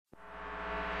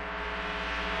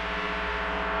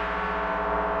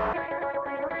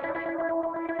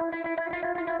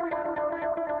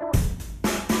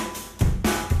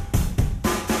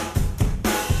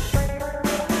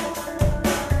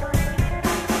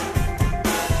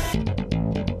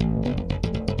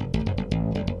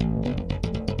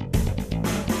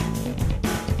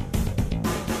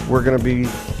We're going to be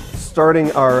starting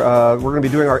we're going to be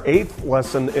doing our 8th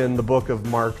lesson in the book of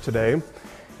Mark today.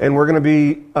 And we're going to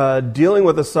be dealing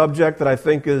with a subject that I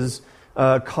think is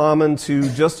common to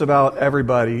just about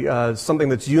everybody, something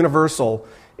that's universal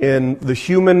in the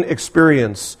human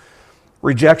experience,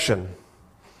 rejection.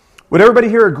 Would everybody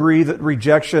here agree that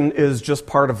rejection is just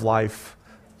part of life?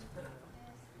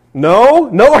 No?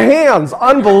 No hands.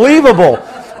 Unbelievable.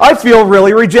 I feel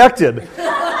really rejected.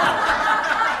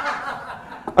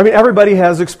 I mean, everybody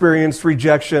has experienced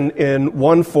rejection in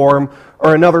one form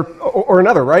or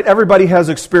another, right? Everybody has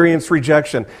experienced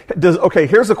rejection. Okay,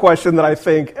 here's a question that I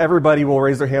think everybody will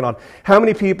raise their hand on. How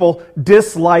many people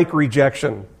dislike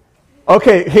rejection?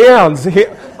 Okay, hands.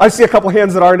 I see a couple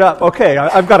hands that aren't up. Okay,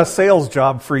 I've got a sales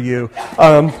job for you.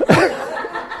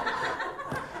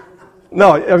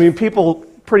 No, I mean, people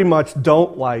pretty much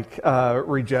don't like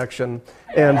rejection.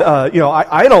 And,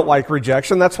 I don't like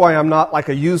rejection. That's why I'm not like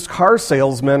a used car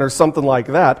salesman or something like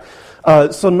that.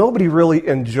 So nobody really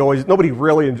enjoys,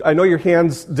 I know your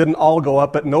hands didn't all go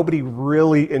up, but nobody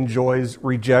really enjoys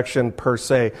rejection per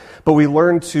se. But we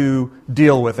learn to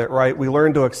deal with it, right? We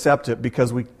learn to accept it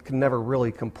because we can never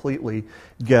really completely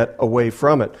get away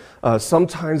from it.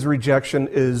 Sometimes rejection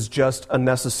is just a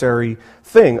necessary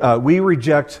thing. We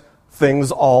reject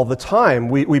things all the time.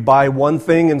 We buy one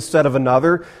thing instead of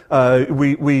another.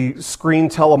 We screen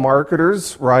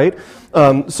telemarketers, right?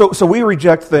 So we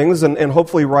reject things, and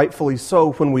hopefully rightfully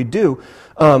so when we do.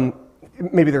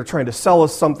 Maybe they're trying to sell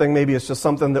us something. Maybe it's just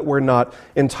something that we're not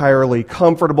entirely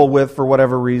comfortable with for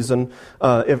whatever reason.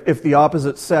 If the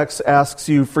opposite sex asks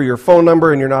you for your phone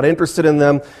number and you're not interested in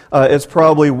them, it's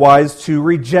probably wise to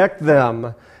reject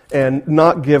them and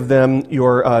not give them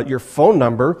your phone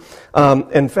number.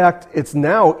 In fact, it's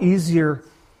now easier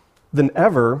than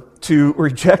ever to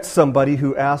reject somebody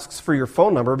who asks for your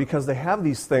phone number because they have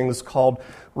these things called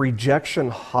rejection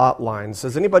hotlines.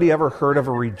 Has anybody ever heard of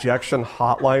a rejection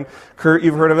hotline? Kurt,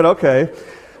 you've heard of it? Okay.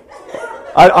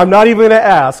 I'm not even going to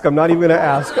ask.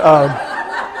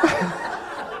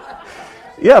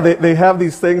 Yeah, they have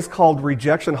these things called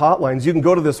rejection hotlines. You can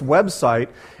go to this website,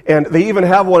 and they even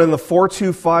have one in the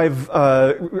 425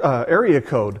 area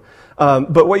code.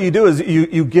 But what you do is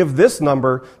you give this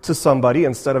number to somebody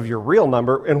instead of your real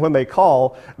number, and when they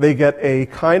call, they get a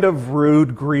kind of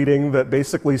rude greeting that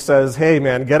basically says, hey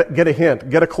man, get a hint,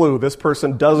 get a clue. This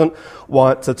person doesn't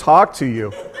want to talk to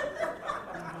you.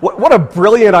 What a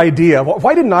brilliant idea.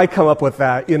 Why didn't I come up with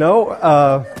that,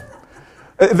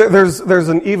 There's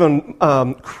an even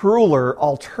crueler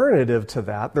alternative to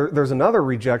that. There's another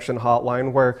rejection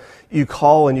hotline where you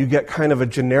call and you get kind of a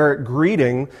generic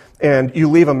greeting and you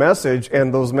leave a message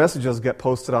and those messages get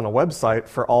posted on a website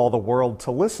for all the world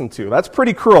to listen to. That's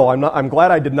pretty cruel. I'm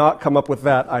glad I did not come up with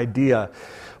that idea.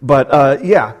 But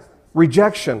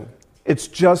rejection, it's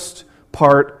just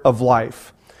part of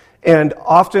life. And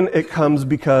often it comes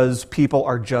because people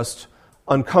are just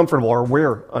uncomfortable or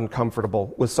we're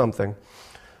uncomfortable with something.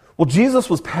 Well, Jesus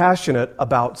was passionate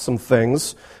about some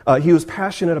things. He was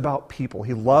passionate about people.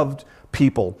 He loved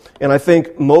people. And I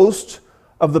think most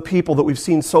of the people that we've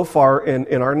seen so far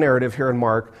in our narrative here in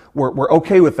Mark were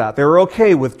okay with that. They were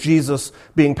okay with Jesus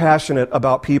being passionate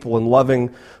about people and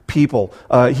loving people.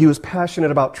 He was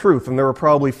passionate about truth, and there were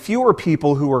probably fewer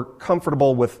people who were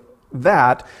comfortable with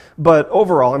that. But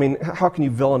overall, I mean, how can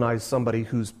you villainize somebody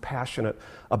who's passionate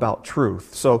about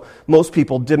truth? So most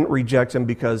people didn't reject him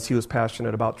because he was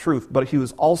passionate about truth, but he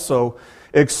was also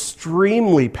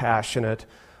extremely passionate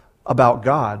about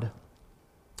God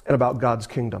and about God's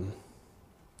kingdom.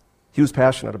 He was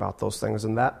passionate about those things,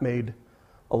 and that made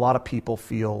a lot of people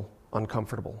feel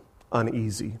uncomfortable,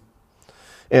 uneasy.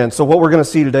 And so what we're going to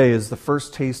see today is the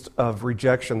first taste of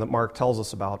rejection that Mark tells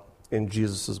us about in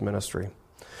Jesus' ministry.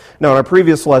 Now, in our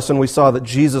previous lesson, we saw that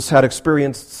Jesus had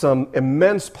experienced some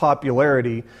immense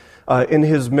popularity in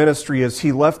his ministry as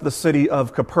he left the city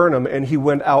of Capernaum and he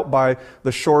went out by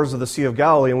the shores of the Sea of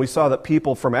Galilee. And we saw that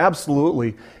people from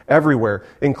absolutely everywhere,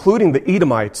 including the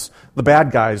Edomites, the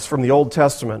bad guys from the Old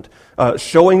Testament,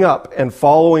 showing up and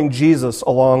following Jesus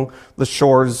along the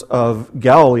shores of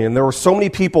Galilee. And there were so many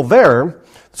people there,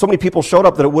 so many people showed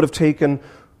up that it would have taken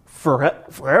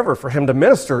forever for him to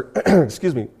minister.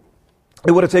 Excuse me. It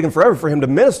would have taken forever for him to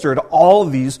minister to all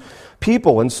of these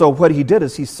people. And so what he did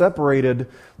is he separated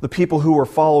the people who were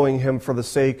following him for the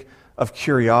sake of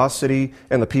curiosity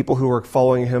and the people who were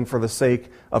following him for the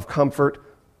sake of comfort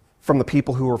from the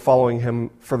people who were following him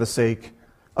for the sake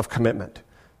of commitment.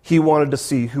 He wanted to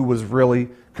see who was really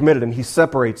committed, and he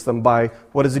separates them by,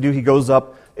 what does he do? He goes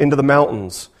up into the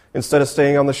mountains. Instead of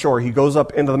staying on the shore, he goes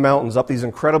up into the mountains, up these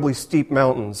incredibly steep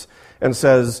mountains, and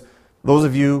says, those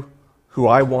of you who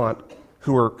I want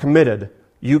who are committed,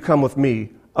 you come with me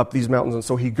up these mountains. And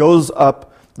so he goes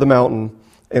up the mountain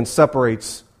and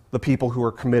separates the people who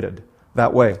are committed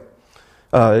that way.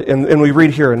 And we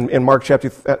read here in Mark chapter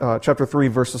 3,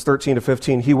 verses 13 to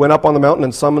 15, he went up on the mountain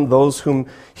and summoned those whom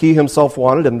he himself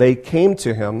wanted, and they came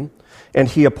to him, and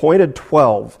he appointed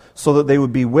 12 so that they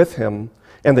would be with him,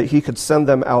 and that he could send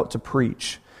them out to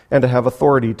preach and to have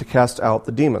authority to cast out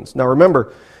the demons. Now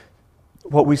remember,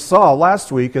 what we saw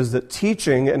last week is that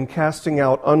teaching and casting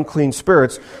out unclean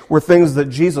spirits were things that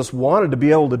Jesus wanted to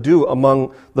be able to do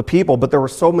among the people, but there were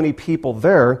so many people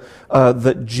there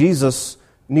that Jesus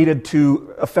needed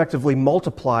to effectively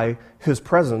multiply his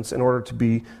presence in order to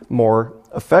be more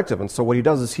effective. And so what he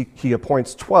does is he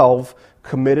appoints 12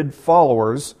 committed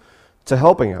followers to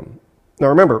helping him. Now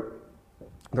remember,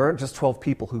 there aren't just 12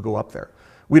 people who go up there.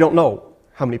 We don't know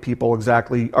how many people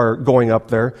exactly are going up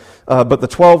there, but the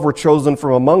 12 were chosen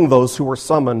from among those who were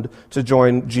summoned to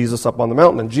join Jesus up on the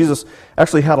mountain. And Jesus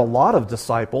actually had a lot of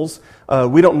disciples.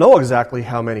 We don't know exactly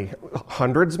how many,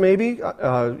 hundreds maybe.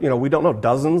 We don't know,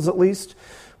 dozens at least.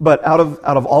 But out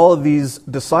of all of these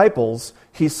disciples,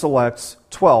 he selects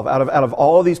 12. Out of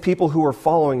all of these people who are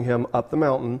following him up the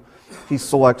mountain, he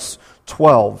selects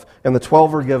 12. And the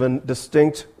 12 are given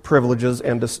distinct privileges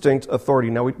and distinct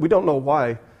authority. Now, we don't know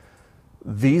why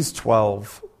these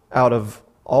 12, out of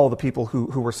all the people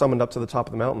who were summoned up to the top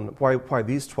of the mountain, why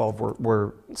these 12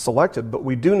 were selected. But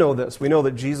we do know this. We know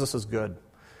that Jesus is good.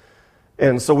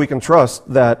 And so we can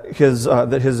trust that his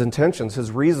intentions,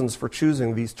 his reasons for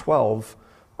choosing these 12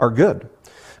 are good.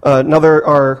 Now, there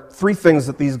are three things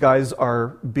that these guys are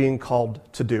being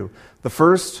called to do. The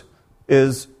first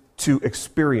is to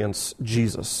experience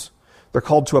Jesus. They're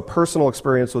called to a personal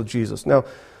experience with Jesus. Now,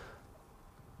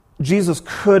 Jesus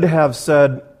could have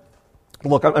said,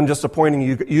 look, I'm just appointing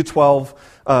you 12.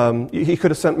 He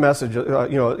could have sent message,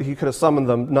 he could have summoned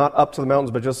them, not up to the mountains,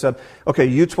 but just said, okay,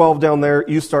 you 12 down there,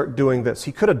 you start doing this.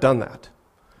 He could have done that.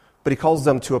 But he calls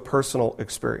them to a personal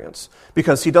experience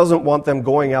because he doesn't want them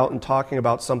going out and talking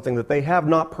about something that they have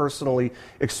not personally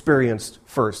experienced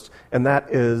first, and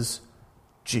that is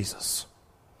Jesus,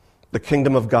 the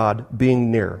kingdom of God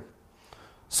being near.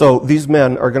 So these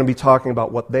men are going to be talking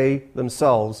about what they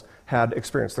themselves had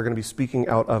experienced. They're going to be speaking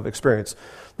out of experience.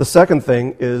 The second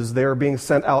thing is they're being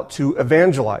sent out to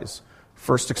evangelize.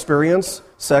 First, experience.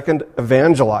 Second,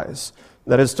 evangelize.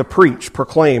 That is to preach,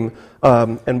 proclaim.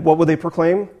 And what would they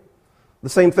proclaim? The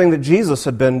same thing that Jesus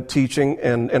had been teaching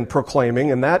and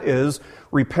proclaiming, and that is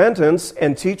repentance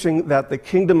and teaching that the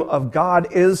kingdom of God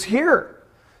is here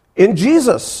in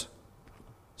Jesus.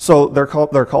 So they're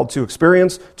called to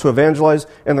experience, to evangelize,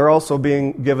 and they're also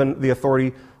being given the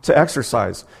authority to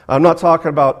exercise. I'm not talking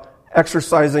about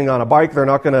exercising on a bike. They're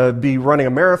not going to be running a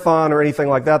marathon or anything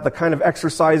like that. The kind of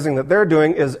exercising that they're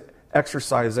doing is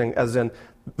exercising as in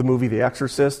the movie The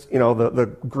Exorcist,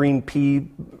 the green pea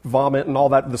vomit and all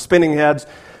that, the spinning heads.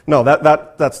 No,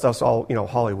 that stuff's all,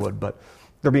 Hollywood, but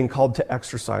they're being called to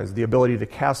exercise, the ability to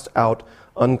cast out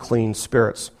unclean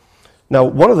spirits. Now,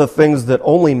 one of the things that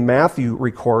only Matthew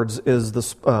records is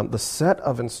the set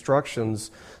of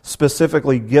instructions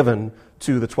specifically given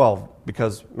to the 12,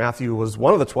 because Matthew was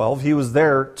one of the 12. He was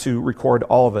there to record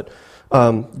all of it.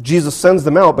 Jesus sends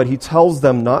them out, but he tells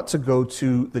them not to go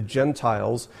to the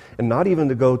Gentiles and not even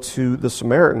to go to the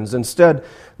Samaritans. Instead,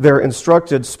 they're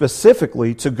instructed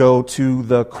specifically to go to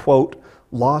the, quote,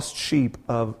 lost sheep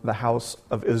of the house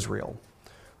of Israel.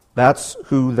 That's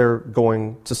who they're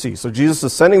going to see. So Jesus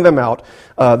is sending them out.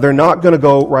 They're not going to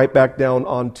go right back down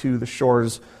onto the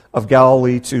shores of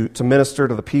Galilee to minister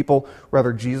to the people.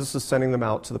 Rather, Jesus is sending them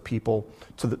out to the people,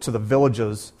 to the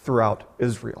villages throughout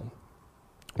Israel.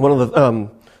 One of the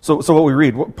so what we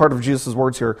read, part of Jesus'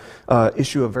 words here,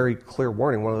 issue a very clear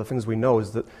warning. One of the things we know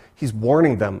is that he's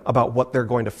warning them about what they're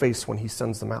going to face when he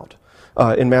sends them out.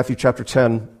 In Matthew chapter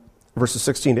 10, verses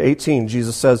 16 to 18,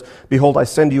 Jesus says, "Behold, I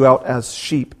send you out as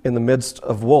sheep in the midst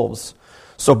of wolves.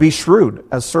 So be shrewd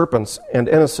as serpents and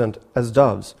innocent as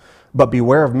doves. But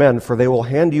beware of men, for they will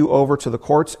hand you over to the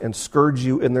courts and scourge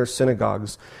you in their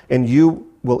synagogues. And you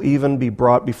will even be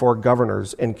brought before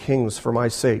governors and kings for my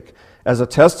sake, as a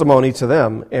testimony to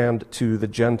them and to the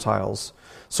Gentiles."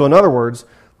 So in other words,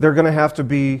 they're going to have to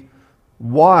be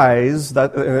wise,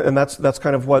 and that's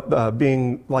kind of what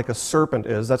being like a serpent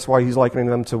is. That's why he's likening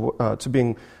them to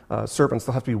being serpents.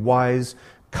 They'll have to be wise,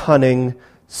 cunning,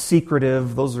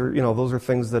 secretive. Those are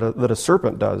things that a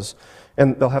serpent does.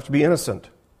 And they'll have to be innocent,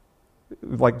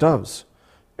 like doves.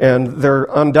 And they're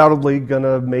undoubtedly going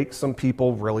to make some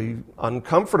people really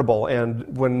uncomfortable.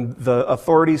 And when the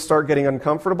authorities start getting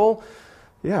uncomfortable,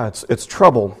 it's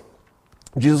trouble.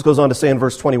 Jesus goes on to say in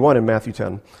verse 21 in Matthew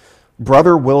 10,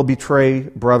 Brother will betray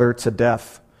brother to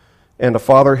death, and a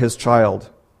father his child,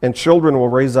 and children will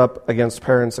raise up against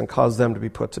parents and cause them to be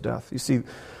put to death. You see,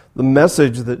 the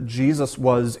message that Jesus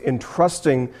was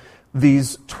entrusting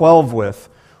these 12 with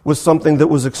was something that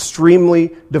was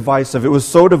extremely divisive. It was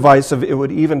so divisive it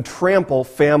would even trample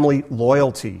family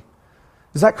loyalty.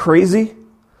 Is that crazy?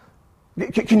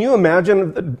 Can you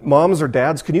imagine, moms or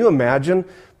dads, can you imagine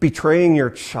betraying your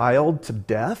child to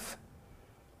death?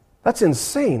 That's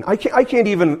insane. I can't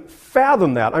even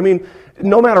fathom that. I mean,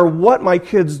 no matter what my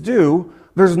kids do,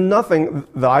 there's nothing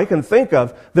that I can think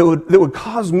of that would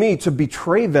cause me to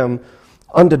betray them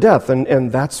unto death.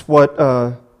 And that's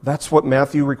what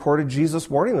Matthew recorded Jesus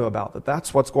warning them about,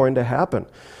 that's what's going to happen.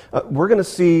 We're going to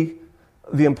see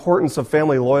the importance of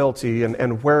family loyalty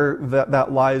and where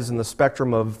that lies in the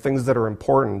spectrum of things that are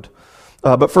important.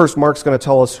 But first, Mark's going to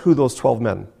tell us who those 12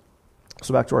 men.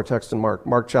 So back to our text in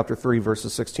Mark chapter 3,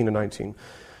 verses 16 to 19.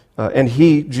 And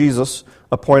he, Jesus,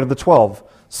 appointed the 12,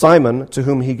 Simon, to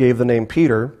whom he gave the name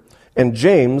Peter, and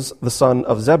James, the son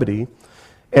of Zebedee,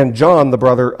 and John, the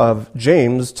brother of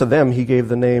James, to them he gave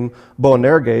the name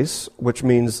Boanerges, which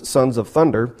means sons of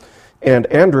thunder, and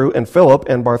Andrew, and Philip,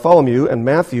 and Bartholomew, and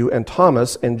Matthew, and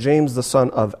Thomas, and James, the son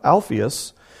of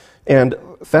Alphaeus, and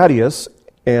Thaddeus,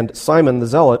 and Simon the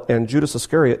Zealot, and Judas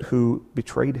Iscariot, who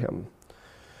betrayed him.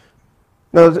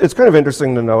 Now, it's kind of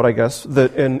interesting to note, I guess,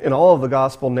 that in all of the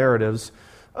gospel narratives,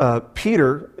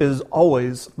 Peter is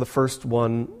always the first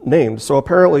one named. So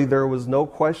apparently there was no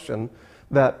question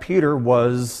that Peter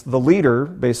was the leader,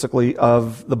 basically,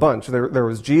 of the bunch. There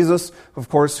was Jesus, of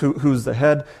course, who's the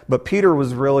head, but Peter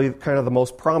was really kind of the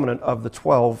most prominent of the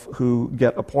 12 who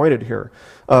get appointed here.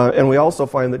 And we also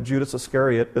find that Judas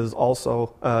Iscariot is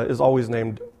always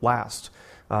named last.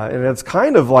 And it's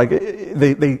kind of like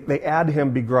they add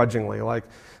him begrudgingly, like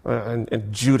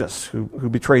and Judas who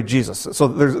betrayed Jesus. So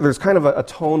there's kind of a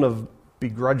tone of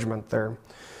begrudgment there.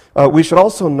 We should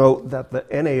also note that the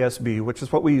NASB, which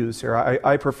is what we use here,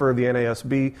 I prefer the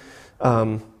NASB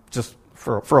just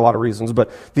for a lot of reasons, but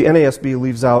the NASB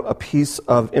leaves out a piece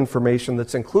of information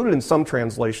that's included in some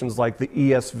translations like the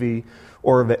ESV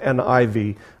or the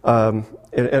NIV.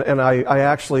 And I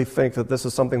actually think that this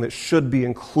is something that should be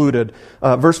included.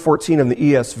 Verse 14 in the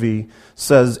ESV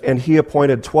says, and he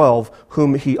appointed 12,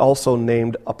 whom he also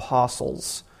named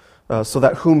apostles. So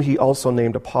that whom he also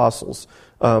named apostles.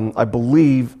 I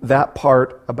believe that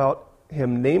part about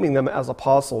him naming them as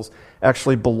apostles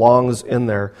actually belongs in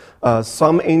there.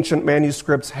 Some ancient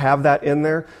manuscripts have that in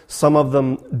there. Some of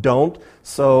them don't.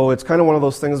 So it's kind of one of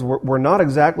those things we're not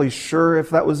exactly sure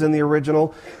if that was in the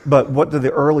original, but what do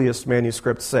the earliest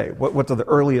manuscripts say? What do the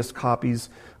earliest copies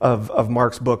of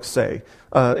Mark's book say?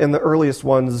 And the earliest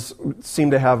ones seem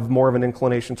to have more of an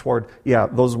inclination toward, yeah,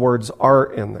 those words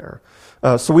are in there.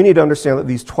 So we need to understand that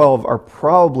these 12 are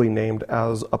probably named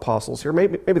as apostles here.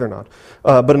 Maybe they're not.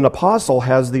 But an apostle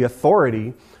has the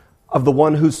authority of the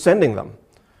one who's sending them.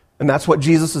 And that's what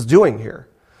Jesus is doing here.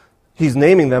 He's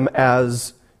naming them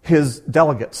as his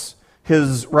delegates,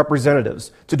 his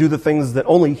representatives, to do the things that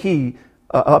only he,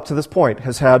 up to this point,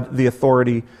 has had the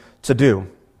authority to do.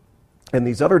 And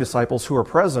these other disciples who are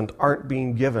present aren't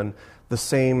being given the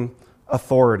same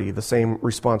authority, the same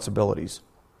responsibilities.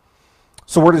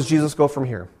 So where does Jesus go from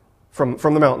here? From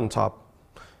the mountaintop?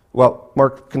 Well,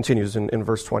 Mark continues in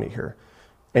verse 20 here.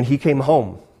 And he came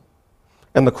home,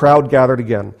 and the crowd gathered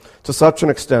again, to such an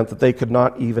extent that they could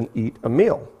not even eat a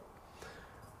meal.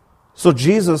 So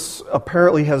Jesus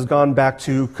apparently has gone back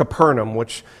to Capernaum,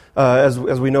 which, as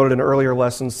we noted in earlier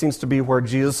lessons, seems to be where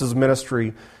Jesus'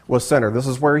 ministry was centered. This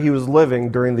is where he was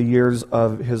living during the years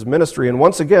of his ministry. And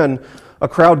once again, a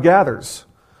crowd gathers.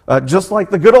 Just like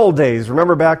the good old days.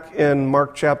 Remember back in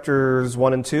Mark chapters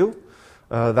 1 and 2?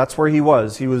 That's where he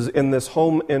was. He was in this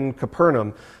home in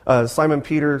Capernaum, Simon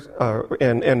Peter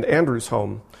and Andrew's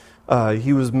home.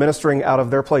 He was ministering out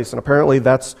of their place, and apparently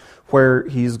that's where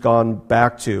he's gone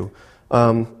back to.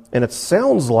 And it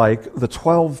sounds like the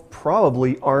 12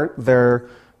 probably aren't there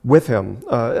with him.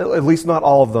 At least not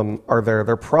all of them are there.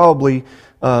 They're probably,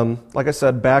 like I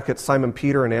said, back at Simon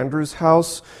Peter and Andrew's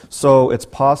house. So it's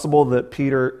possible that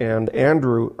Peter and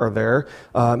Andrew are there.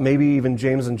 Maybe even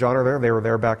James and John are there. They were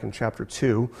there back in chapter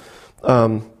 2.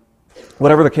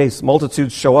 Whatever the case,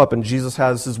 multitudes show up and Jesus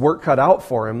has his work cut out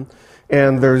for him.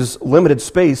 And there's limited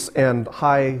space and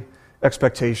high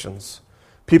expectations.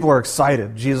 People are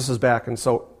excited. Jesus is back. And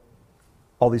so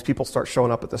all these people start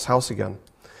showing up at this house again.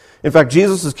 In fact,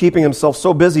 Jesus is keeping himself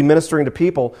so busy ministering to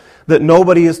people that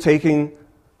nobody is taking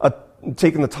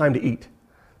the time to eat.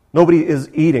 Nobody is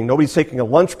eating. Nobody's taking a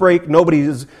lunch break. Nobody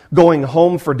is going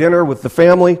home for dinner with the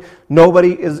family.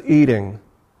 Nobody is eating.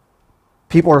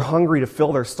 People are hungry to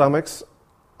fill their stomachs,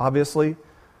 obviously,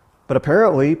 but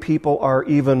apparently people are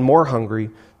even more hungry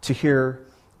to hear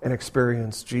and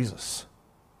experience Jesus.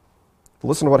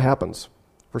 Listen to what happens.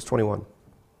 Verse 21.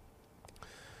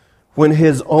 When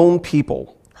his own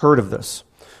people heard of this,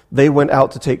 they went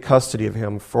out to take custody of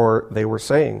him, for they were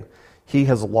saying, he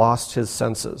has lost his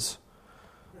senses.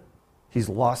 He's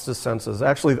lost his senses.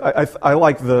 Actually, I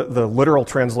like the literal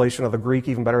translation of the Greek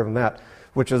even better than that,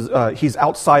 which is he's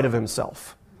outside of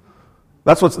himself.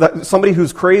 Somebody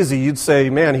who's crazy, you'd say,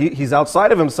 man, he's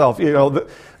outside of himself.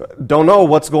 Don't know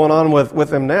what's going on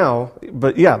with him now.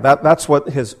 But yeah, that's what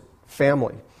his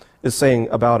family is saying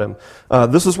about him.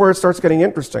 This is where it starts getting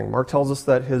interesting. Mark tells us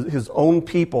that his own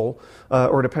people,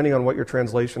 or depending on what your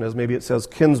translation is, maybe it says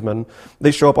kinsmen,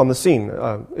 they show up on the scene.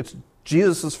 It's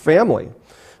Jesus' family.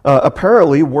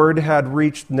 Apparently, word had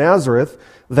reached Nazareth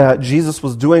that Jesus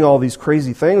was doing all these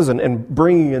crazy things and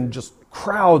bringing in just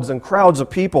crowds and crowds of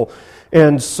people.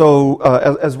 And so,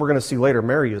 as we're going to see later,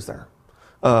 Mary is there.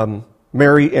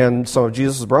 Mary and some of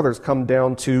Jesus' brothers come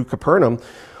down to Capernaum,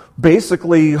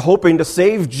 basically hoping to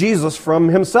save Jesus from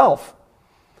himself,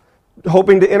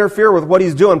 hoping to interfere with what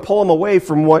he's doing, pull him away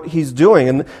from what he's doing.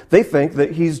 And they think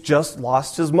that he's just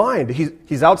lost his mind.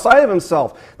 He's outside of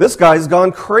himself. This guy's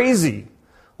gone crazy.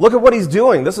 Look at what he's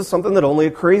doing. This is something that only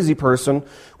a crazy person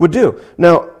would do.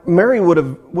 Now, Mary would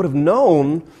have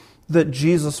known that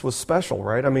Jesus was special,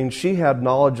 right? I mean, she had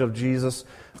knowledge of Jesus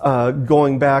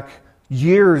going back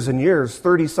years and years,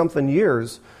 30-something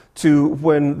years, to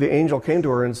when the angel came to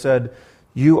her and said,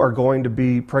 you are going to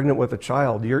be pregnant with a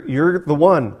child. You're the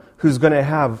one who's going to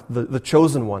have the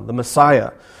chosen one, the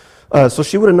Messiah. So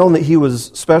she would have known that he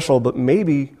was special, but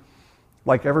maybe,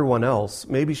 like everyone else,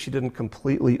 maybe she didn't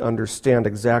completely understand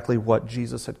exactly what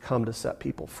Jesus had come to set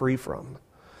people free from.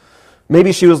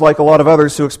 Maybe she was like a lot of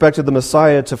others who expected the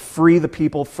Messiah to free the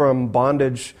people from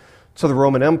bondage to the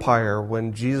Roman Empire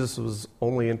when Jesus was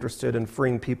only interested in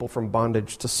freeing people from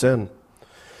bondage to sin.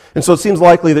 And so it seems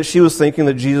likely that she was thinking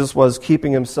that Jesus was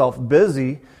keeping himself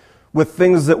busy with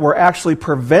things that were actually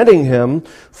preventing him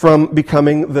from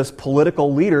becoming this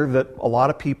political leader that a lot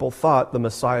of people thought the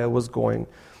Messiah was going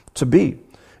to be.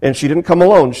 And she didn't come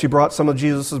alone. She brought some of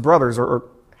Jesus' brothers, or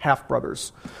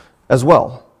half-brothers, as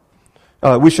well.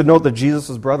 We should note that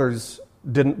Jesus' brothers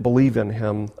didn't believe in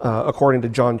him, according to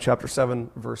John chapter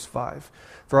 7, verse 5.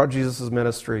 Throughout Jesus'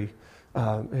 ministry,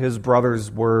 his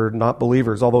brothers were not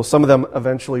believers, although some of them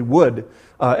eventually would,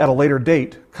 at a later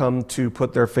date, come to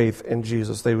put their faith in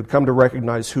Jesus. They would come to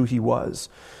recognize who he was.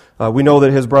 We know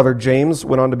that his brother James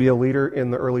went on to be a leader in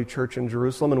the early church in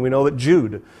Jerusalem, and we know that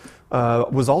Jude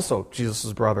was also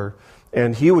Jesus' brother,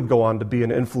 and he would go on to be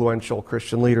an influential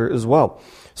Christian leader as well.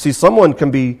 See, someone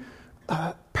can be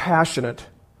passionate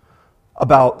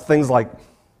about things like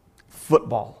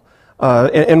football,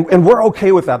 and we're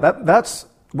okay with that.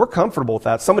 We're comfortable with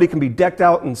that. Somebody can be decked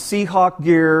out in Seahawk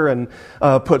gear and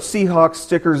put Seahawk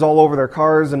stickers all over their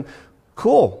cars, and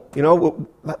cool.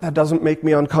 That doesn't make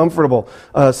me uncomfortable.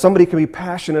 Somebody can be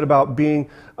passionate about being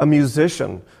a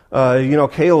musician.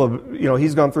 Caleb,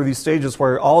 he's gone through these stages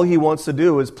where all he wants to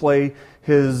do is play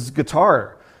his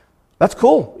guitar. That's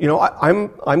cool.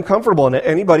 I'm comfortable, and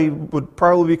anybody would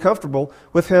probably be comfortable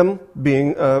with him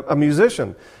being a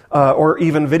musician. Or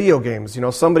even video games.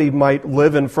 Somebody might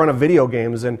live in front of video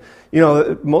games, and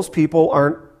most people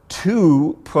aren't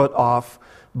too put off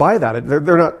by that.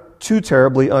 They're not too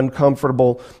terribly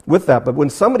uncomfortable with that. But when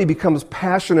somebody becomes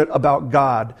passionate about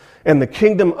God and the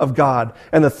kingdom of God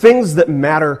and the things that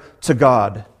matter to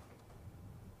God,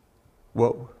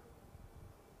 whoa.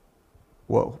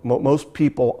 Most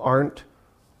people aren't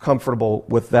comfortable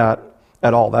with that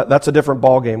at all. That's a different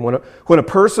ballgame. When a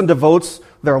person devotes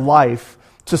their life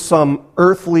to some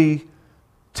earthly,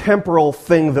 temporal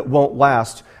thing that won't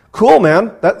last, cool,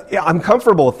 man. I'm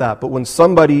comfortable with that. But when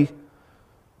somebody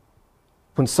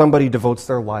devotes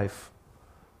their life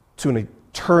to an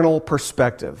eternal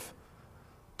perspective,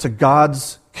 to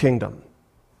God's kingdom,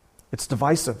 it's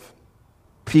divisive.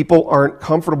 People aren't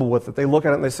comfortable with it. They look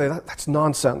at it and they say, that's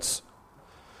nonsense.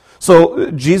 So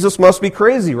Jesus must be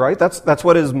crazy, right? That's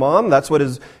what his mom, that's what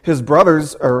his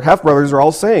brothers or half-brothers are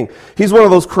all saying. He's one of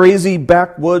those crazy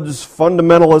backwoods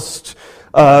fundamentalist,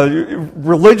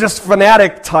 religious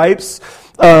fanatic types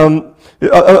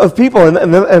of people.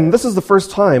 And this is the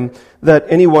first time that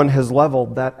anyone has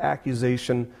leveled that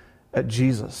accusation at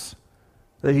Jesus.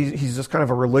 That he's just kind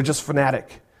of a religious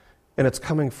fanatic. And it's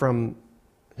coming from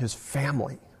his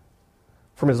family,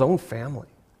 from his own family.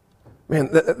 Man,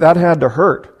 that had to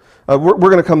hurt. We're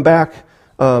going to come back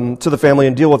to the family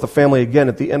and deal with the family again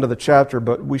at the end of the chapter,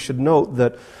 but we should note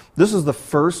that this is the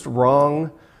first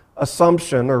wrong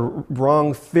assumption or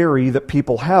wrong theory that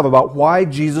people have about why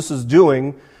Jesus is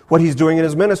doing what he's doing in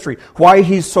his ministry, why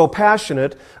he's so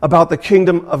passionate about the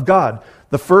kingdom of God.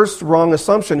 The first wrong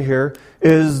assumption here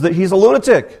is that he's a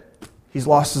lunatic. He's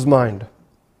lost his mind.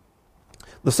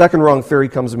 The second wrong theory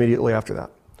comes immediately after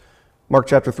that. Mark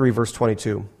chapter 3, verse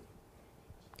 22.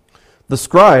 The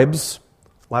scribes,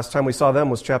 last time we saw them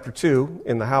was chapter 2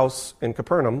 in the house in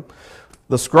Capernaum.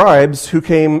 The scribes who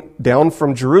came down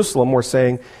from Jerusalem were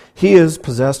saying, he is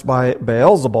possessed by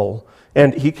Beelzebul,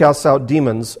 and he casts out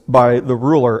demons by the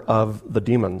ruler of the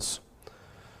demons.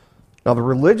 Now, the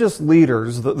religious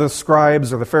leaders, the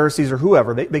scribes or the Pharisees or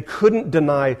whoever, they couldn't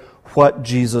deny what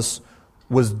Jesus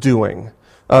was doing.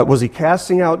 Was he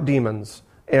casting out demons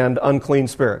and unclean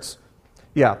spirits?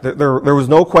 Yeah, there was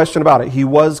no question about it. He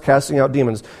was casting out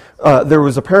demons. There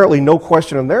was apparently no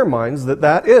question in their minds that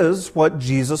that is what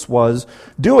Jesus was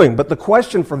doing. But the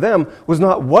question for them was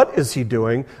not, what is he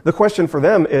doing? The question for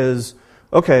them is,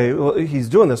 okay, well, he's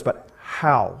doing this, but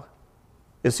how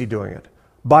is he doing it?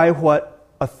 By what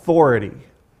authority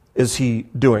is he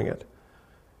doing it?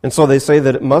 And so they say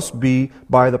that it must be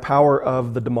by the power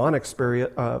of the demonic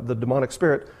spirit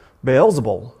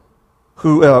Beelzebul,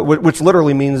 which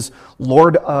literally means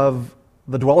Lord of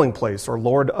the dwelling place or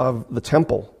Lord of the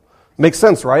temple. Makes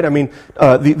sense, right? I mean,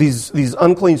 these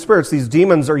unclean spirits, these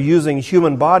demons are using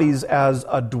human bodies as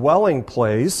a dwelling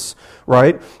place,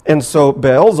 right? And so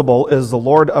Beelzebul is the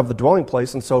Lord of the dwelling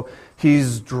place, and so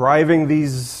he's driving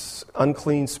these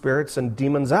unclean spirits and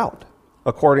demons out,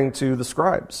 according to the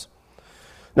scribes.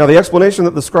 Now, the explanation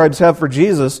that the scribes have for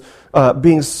Jesus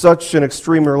being such an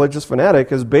extreme religious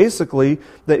fanatic is basically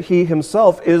that he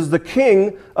himself is the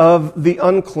king of the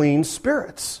unclean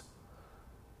spirits.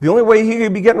 The only way he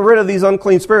could be getting rid of these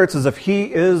unclean spirits is if he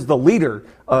is the leader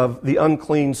of the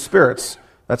unclean spirits.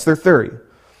 That's their theory.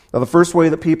 Now, the first way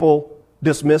that people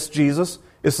dismiss Jesus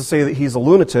is to say that he's a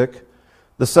lunatic.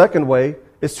 The second way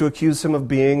is to accuse him of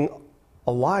being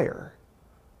a liar.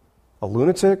 A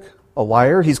lunatic, a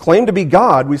liar. He's claimed to be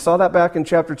God. We saw that back in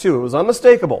chapter 2. It was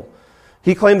unmistakable.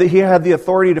 He claimed that he had the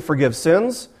authority to forgive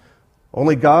sins.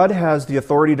 Only God has the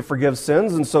authority to forgive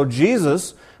sins. And so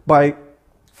Jesus, by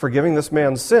forgiving this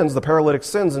man's sins, the paralytic's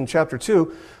sins in chapter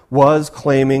 2, was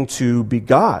claiming to be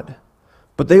God.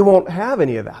 But they won't have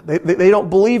any of that. They don't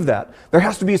believe that. There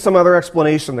has to be some other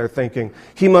explanation, they're thinking.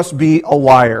 He must be a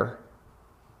liar.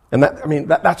 And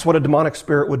that's what a demonic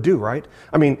spirit would do, right?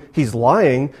 I mean, he's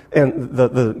lying, and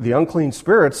the unclean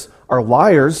spirits are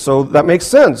liars, so that makes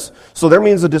sense. So their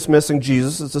means of dismissing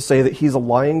Jesus is to say that he's a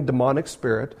lying demonic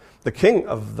spirit, the king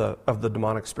of the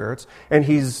demonic spirits, and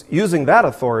he's using that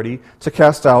authority to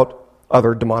cast out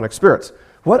other demonic spirits.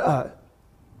 What a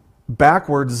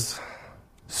backwards,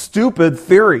 stupid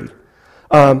theory.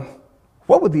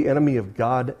 What would the enemy of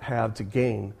God have to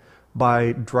gain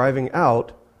by driving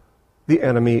out the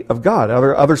enemy of God,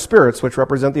 other spirits which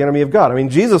represent the enemy of God? I mean,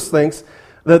 Jesus thinks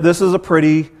that this is a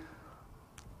pretty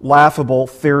laughable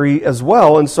theory as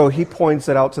well, and so he points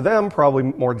it out to them, probably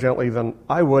more gently than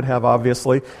I would have,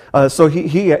 obviously. So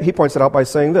he points it out by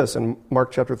saying this in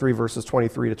Mark chapter 3, verses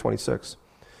 23 to 26.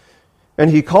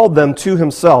 And he called them to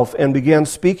himself and began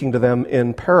speaking to them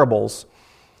in parables.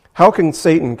 How can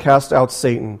Satan cast out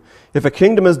Satan? If a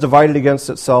kingdom is divided against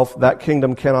itself, that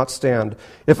kingdom cannot stand.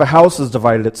 If a house is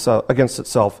divided against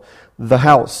itself, the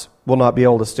house will not be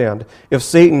able to stand. If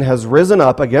Satan has risen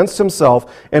up against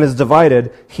himself and is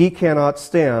divided, he cannot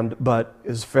stand, but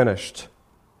is finished.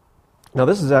 Now,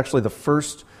 this is actually the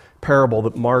first parable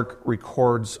that Mark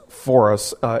records for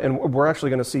us, and we're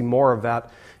actually going to see more of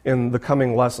that in the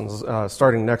coming lessons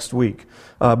starting next week.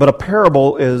 But a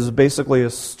parable is basically a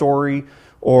story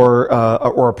or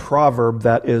a proverb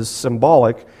that is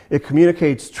symbolic. It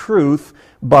communicates truth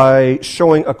by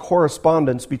showing a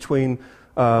correspondence between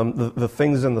the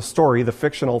things in the story, the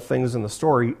fictional things in the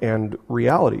story, and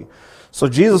reality. So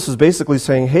Jesus is basically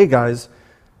saying, hey guys,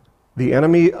 the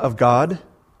enemy of God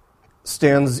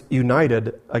stands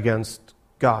united against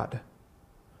God.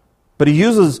 But he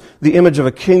uses the image of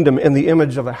a kingdom and the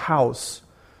image of a house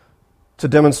to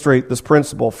demonstrate this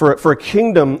principle. For a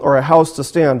kingdom or a house to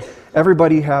stand,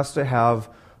 everybody has to have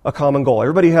a common goal.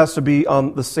 Everybody has to be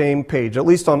on the same page, at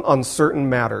least on certain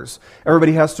matters.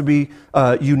 Everybody has to be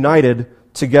united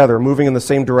together, moving in the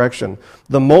same direction.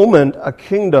 The moment a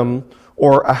kingdom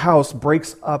or a house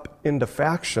breaks up into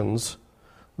factions,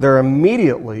 they're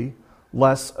immediately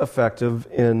less effective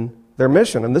in their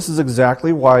mission. And this is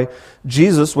exactly why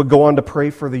Jesus would go on to pray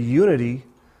for the unity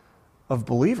of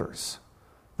believers.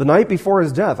 The night before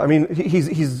his death, I mean,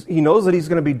 he knows that he's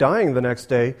going to be dying the next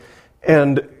day,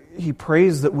 and he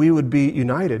prays that we would be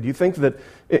united. You think that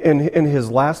in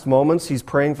his last moments he's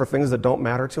praying for things that don't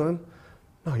matter to him?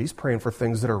 No, he's praying for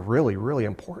things that are really, really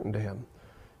important to him.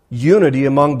 Unity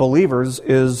among believers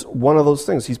is one of those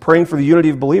things. He's praying for the unity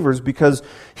of believers because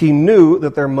he knew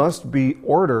that there must be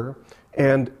order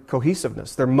and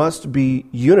cohesiveness. There must be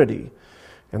unity.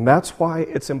 And that's why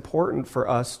it's important for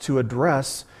us to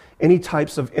address any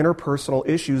types of interpersonal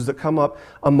issues that come up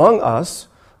among us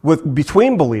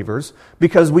between believers,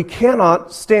 because we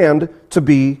cannot stand to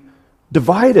be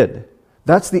divided.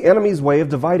 That's the enemy's way of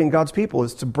dividing God's people,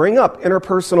 is to bring up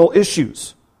interpersonal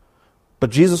issues. But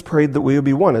Jesus prayed that we would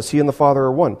be one, as he and the Father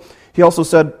are one. He also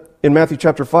said in Matthew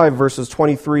chapter 5, verses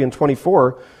 23 and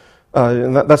 24,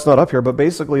 and that's not up here, but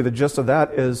basically the gist of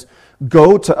that is,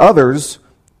 go to others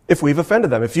if we've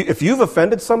offended them. If you've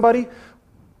offended somebody,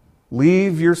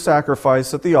 leave your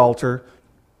sacrifice at the altar,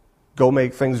 go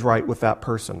make things right with that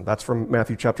person. That's from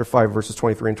Matthew chapter 5, verses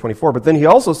 23 and 24. But then he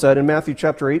also said in Matthew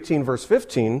chapter 18, verse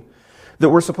 15, that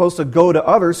we're supposed to go to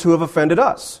others who have offended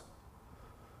us.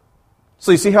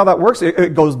 So you see how that works?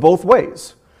 It goes both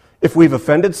ways. If we've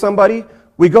offended somebody,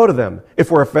 we go to them.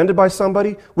 If we're offended by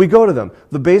somebody, we go to them.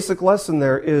 The basic lesson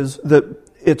there is that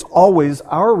it's always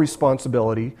our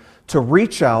responsibility to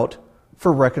reach out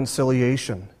for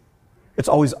reconciliation. It's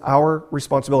always our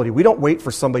responsibility. We don't wait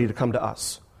for somebody to come to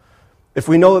us. If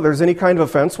we know that there's any kind of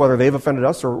offense, whether they've offended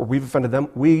us or we've offended them,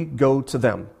 we go to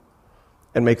them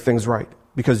and make things right.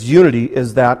 Because unity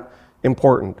is that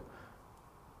important.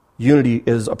 Unity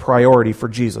is a priority for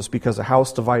Jesus, because a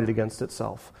house divided against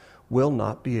itself will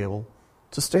not be able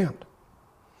to stand.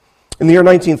 In the year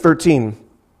 1913,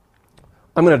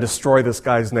 I'm going to destroy this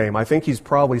guy's name. I think he's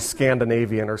probably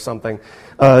Scandinavian or something.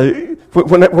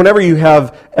 Whenever you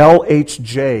have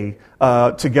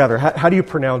LHJ together, how do you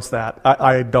pronounce that?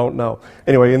 I don't know.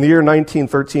 Anyway, in the year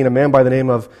 1913, a man by the name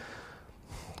of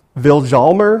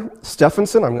Vilhjalmur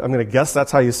Stefansson, I'm going to guess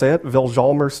that's how you say it,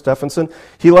 Vilhjalmur Stefansson,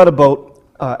 he led a boat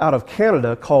out of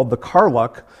Canada called the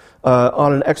Karluk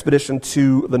on an expedition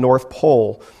to the North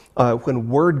Pole. When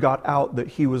word got out that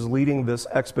he was leading this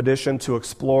expedition to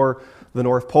explore the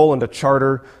North Pole and to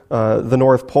charter the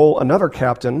North Pole, another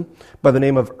captain by the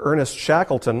name of Ernest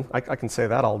Shackleton, I can say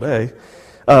that all day,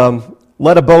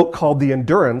 led a boat called the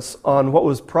Endurance on what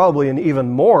was probably an even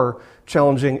more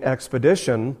challenging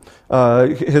expedition.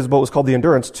 His boat was called the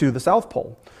Endurance to the South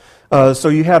Pole. So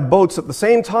you had boats at the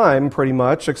same time, pretty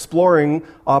much, exploring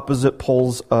opposite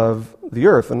poles of the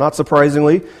earth. And not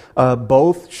surprisingly,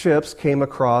 both ships came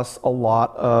across a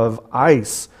lot of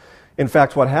ice. In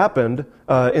fact, what happened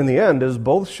in the end is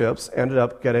both ships ended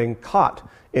up getting caught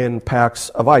in packs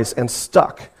of ice and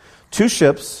stuck. Two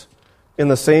ships in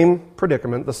the same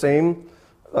predicament, the same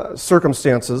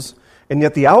circumstances, and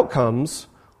yet the outcomes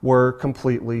were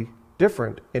completely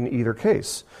different in either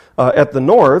case. At the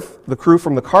north, the crew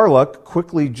from the Karluk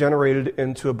quickly generated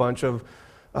into a bunch of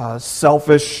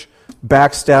selfish,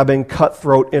 backstabbing,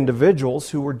 cutthroat individuals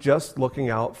who were just looking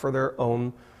out for their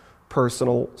own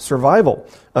personal survival.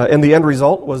 And the end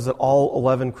result was that all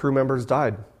 11 crew members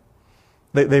died.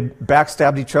 They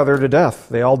backstabbed each other to death.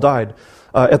 They all died.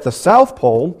 At the South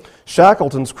Pole,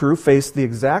 Shackleton's crew faced the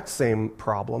exact same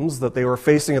problems that they were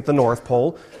facing at the North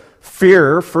Pole.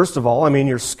 Fear, first of all,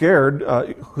 you're scared.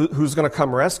 Who's going to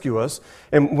come rescue us?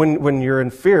 And when you're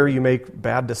in fear, you make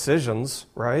bad decisions,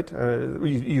 right?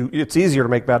 It's easier to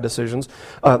make bad decisions.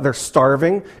 They're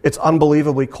starving. It's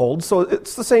unbelievably cold. So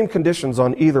it's the same conditions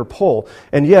on either pole.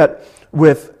 And yet,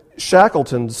 with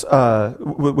Shackleton's,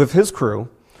 with his crew,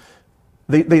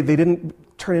 they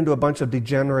didn't turn into a bunch of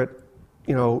degenerate,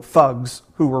 thugs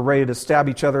who were ready to stab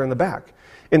each other in the back.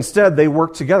 Instead, they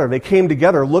worked together. They came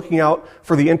together looking out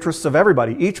for the interests of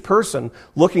everybody. Each person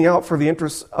looking out for the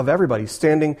interests of everybody,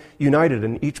 standing united,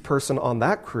 and each person on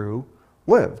that crew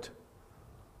lived.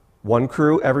 One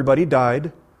crew, everybody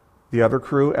died. The other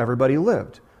crew, everybody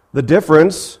lived. The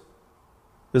difference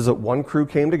is that one crew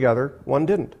came together, one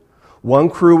didn't. One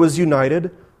crew was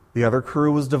united, the other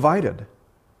crew was divided.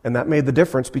 And that made the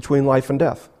difference between life and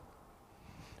death.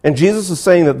 And Jesus is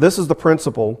saying that this is the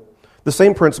principle. The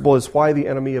same principle is why the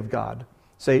enemy of God,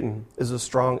 Satan, is as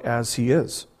strong as he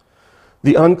is.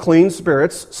 The unclean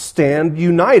spirits stand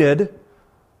united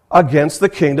against the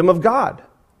kingdom of God.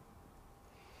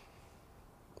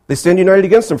 They stand united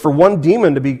against him. For one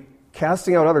demon to be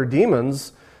casting out other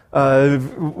demons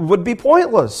would be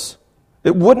pointless.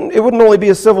 It wouldn't only be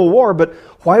a civil war, but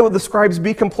why would the scribes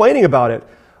be complaining about it?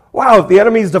 Wow, if the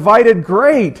enemy's divided,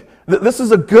 great. This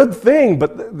is a good thing,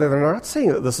 but they're not saying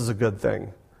that this is a good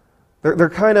thing. They're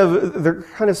kind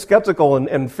of skeptical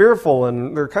and fearful,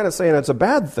 and they're kind of saying it's a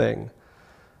bad thing.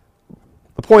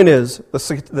 The point is,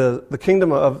 the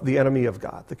kingdom of the enemy of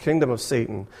God, the kingdom of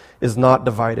Satan, is not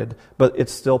divided, but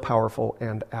it's still powerful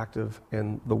and active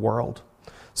in the world.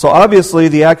 So obviously,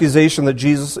 the accusation that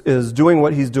Jesus is doing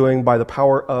what he's doing by the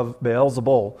power of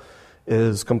Beelzebul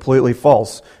is completely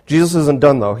false. Jesus isn't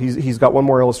done, though. He's got one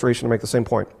more illustration to make the same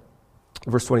point.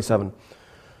 Verse 27.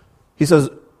 He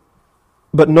says,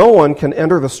 "But no one can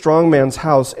enter the strong man's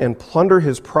house and plunder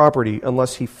his property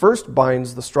unless he first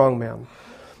binds the strong man,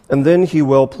 and then he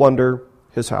will plunder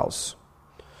his house."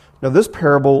 Now, this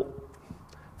parable,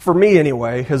 for me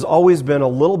anyway, has always been a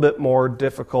little bit more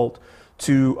difficult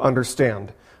to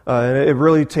understand. And it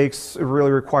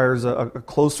really requires a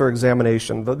closer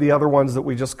examination. The other ones that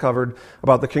we just covered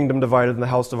about the kingdom divided and the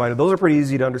house divided, those are pretty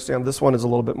easy to understand. This one is a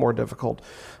little bit more difficult.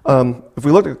 If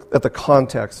we look at the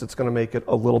context, it's going to make it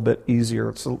a little bit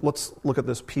easier. So let's look at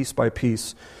this piece by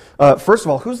piece. First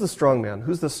of all, who's the strong man?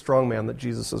 Who's the strong man that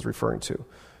Jesus is referring to?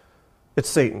 It's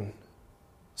Satan.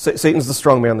 Satan's the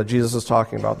strong man that Jesus is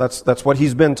talking about. That's what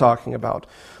he's been talking about.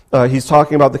 He's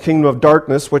talking about the kingdom of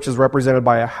darkness, which is represented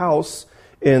by a house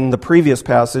in the previous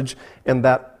passage, and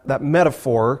that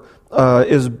metaphor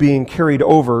is being carried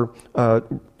over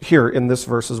here in this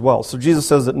verse as well. So Jesus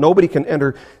says that nobody can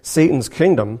enter Satan's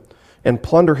kingdom and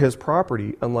plunder his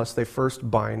property unless they first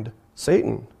bind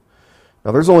Satan.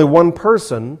 Now, there's only one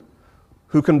person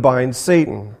who can bind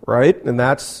Satan, right? And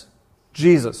that's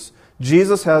Jesus.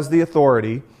 Jesus has the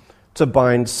authority to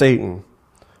bind Satan.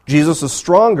 Jesus is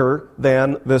stronger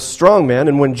than this strong man,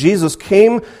 and when Jesus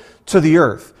came to the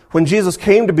earth, when Jesus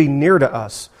came to be near to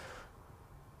us,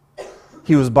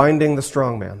 he was binding the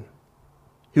strong man.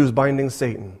 He was binding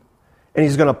Satan. And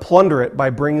he's going to plunder it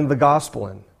by bringing the gospel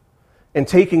in and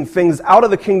taking things out of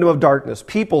the kingdom of darkness,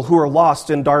 people who are lost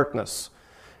in darkness,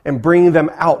 and bringing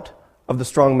them out of the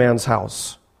strong man's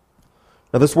house.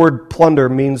 Now, this word plunder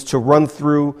means to run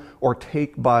through or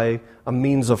take by a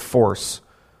means of force.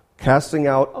 Casting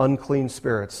out unclean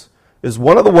spirits is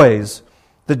one of the ways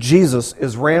that Jesus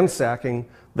is ransacking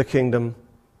the kingdom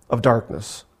of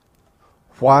darkness.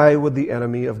 Why would the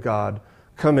enemy of God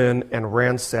come in and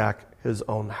ransack his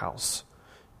own house?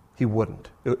 He wouldn't.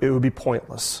 It would be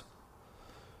pointless.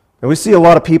 And we see a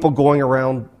lot of people going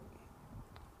around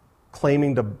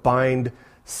claiming to bind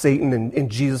Satan in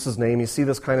Jesus' name. You see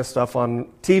this kind of stuff on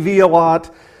TV a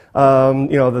lot.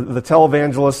 The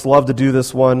televangelists love to do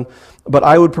this one. But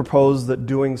I would propose that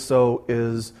doing so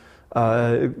is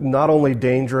not only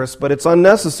dangerous, but it's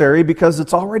unnecessary because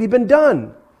it's already been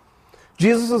done.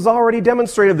 Jesus has already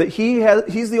demonstrated that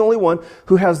he's the only one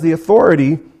who has the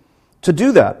authority to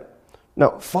do that.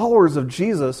 Now, followers of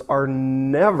Jesus are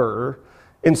never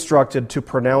instructed to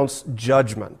pronounce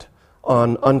judgment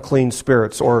on unclean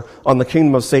spirits or on the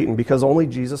kingdom of Satan because only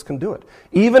Jesus can do it.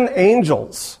 Even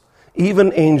angels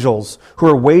who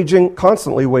are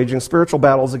constantly waging spiritual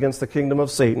battles against the kingdom of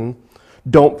Satan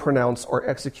don't pronounce or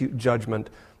execute judgment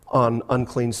on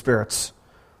unclean spirits.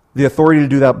 The authority to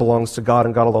do that belongs to God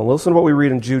and God alone. Listen to what we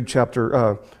read in Jude,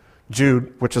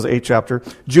 which is the 8th chapter.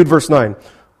 Jude, verse 9.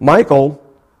 Michael,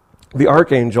 the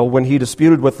archangel, when he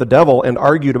disputed with the devil and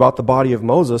argued about the body of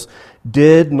Moses,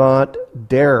 did not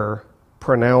dare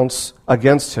pronounce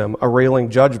against him a railing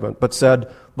judgment, but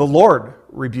said, "The Lord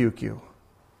rebuke you."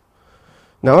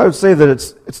 Now, I would say that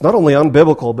it's not only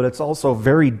unbiblical, but it's also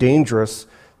very dangerous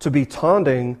to be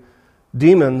taunting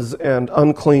demons and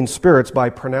unclean spirits by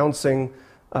pronouncing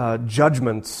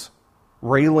judgments,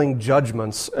 railing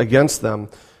judgments against them.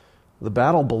 The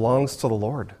battle belongs to the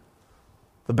Lord.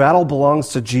 The battle belongs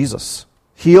to Jesus.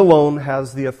 He alone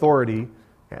has the authority,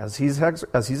 as he's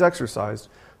exercised,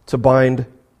 to bind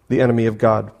the enemy of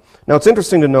God. Now, it's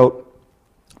interesting to note,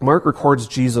 Mark records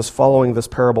Jesus following this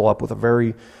parable up with a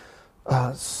very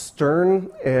stern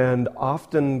and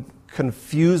often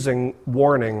confusing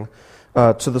warning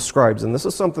to the scribes. And this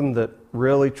is something that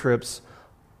really trips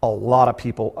a lot of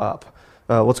people up.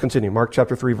 Let's continue. Mark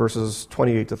chapter 3, verses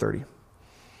 28 to 30.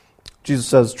 Jesus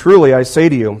says, "Truly I say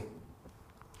to you,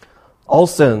 all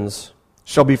sins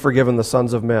shall be forgiven the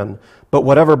sons of men, but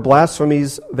whatever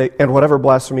blasphemies they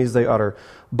utter.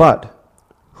 But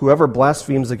whoever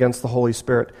blasphemes against the Holy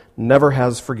Spirit never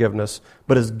has forgiveness,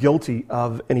 but is guilty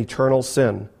of an eternal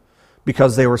sin,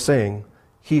 because they were saying,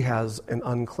 he has an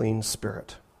unclean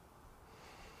spirit."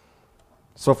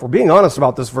 So if we're being honest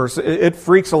about this verse, it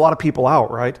freaks a lot of people out,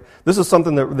 right? This is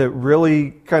something that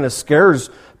really kind of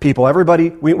scares people.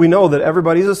 We know that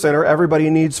everybody's a sinner, everybody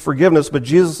needs forgiveness, but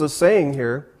Jesus is saying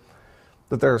here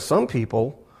that there are some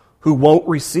people who won't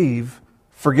receive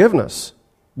forgiveness,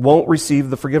 won't receive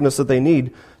the forgiveness that they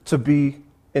need to be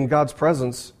in God's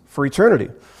presence for eternity.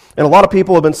 And a lot of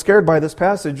people have been scared by this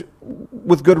passage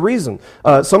with good reason.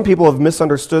 Some people have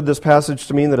misunderstood this passage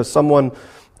to mean that if someone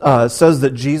says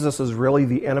that Jesus is really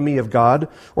the enemy of God,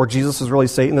 or Jesus is really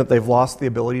Satan, that they've lost the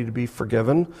ability to be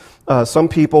forgiven. Some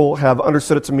people have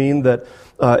understood it to mean that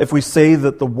if we say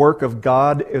that the work of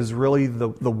God is really the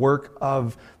work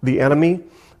of the enemy,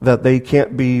 that they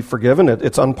can't be forgiven.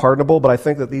 It's unpardonable, but I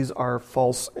think that these are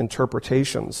false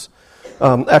interpretations.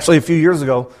 Actually, a few years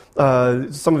ago,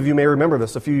 some of you may remember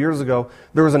this, a few years ago,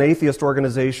 there was an atheist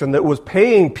organization that was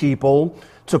paying people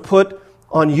to put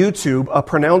on YouTube a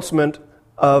pronouncement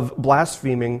of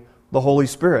blaspheming the Holy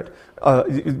Spirit,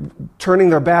 turning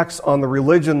their backs on the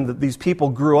religion that these people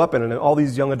grew up in. And all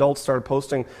these young adults started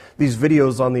posting these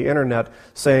videos on the internet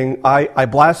saying, I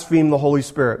blaspheme the Holy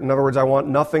Spirit. In other words, I want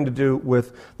nothing to do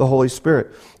with the Holy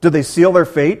Spirit. Did they seal their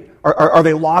fate? Are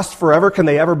they lost forever? Can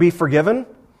they ever be forgiven?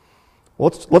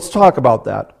 Let's talk about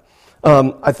that.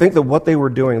 I think that what they were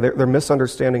doing, they're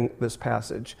misunderstanding this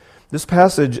passage. This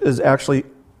passage is actually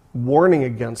warning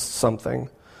against something.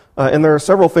 And there are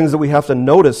several things that we have to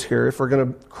notice here if we're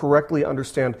going to correctly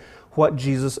understand what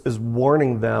Jesus is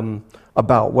warning them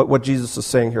about, what Jesus is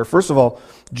saying here. First of all,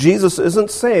 Jesus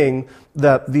isn't saying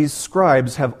that these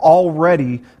scribes have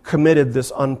already committed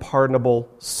this unpardonable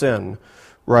sin,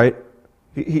 right?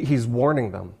 He's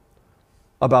warning them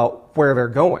about where they're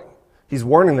going. He's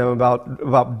warning them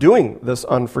about doing this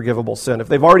unforgivable sin. If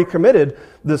they've already committed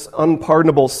this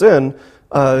unpardonable sin,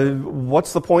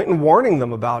 what's the point in warning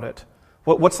them about it?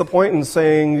 What's the point in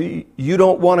saying, you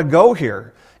don't want to go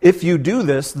here? If you do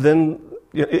this, then,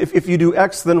 if you do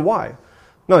X, then Y?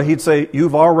 No, he'd say,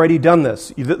 you've already done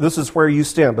this. This is where you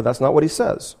stand, but that's not what he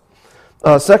says.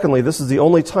 Secondly, this is the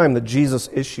only time that Jesus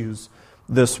issues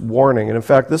this warning. And in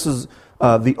fact, this is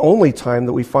the only time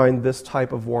that we find this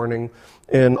type of warning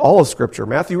in all of Scripture.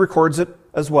 Matthew records it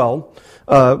as well,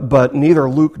 but neither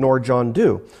Luke nor John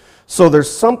do. So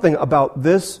there's something about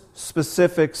this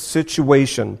specific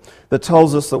situation that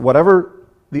tells us that whatever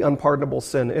the unpardonable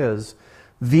sin is,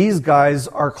 these guys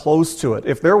are close to it.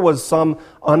 If there was some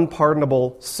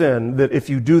unpardonable sin that if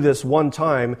you do this one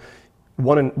time,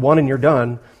 one and you're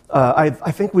done, I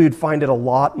think we would find it a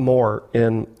lot more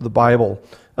in the Bible.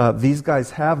 These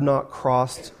guys have not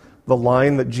crossed the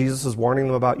line that Jesus is warning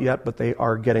them about yet, but they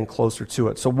are getting closer to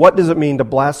it. So what does it mean to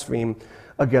blaspheme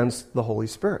against the Holy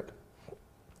Spirit?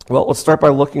 Well, let's start by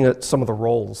looking at some of the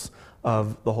roles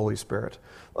of the Holy Spirit.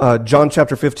 John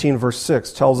chapter 15, verse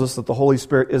 6 tells us that the Holy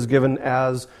Spirit is given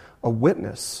as a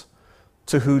witness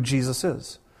to who Jesus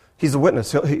is. He's a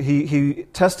witness. He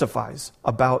testifies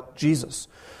about Jesus.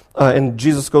 And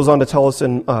Jesus goes on to tell us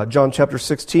in John chapter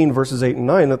 16, verses 8 and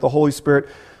 9, that the Holy Spirit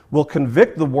will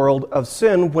convict the world of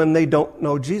sin when they don't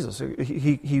know Jesus.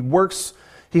 He works,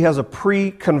 he has a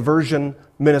pre-conversion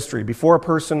ministry. Before a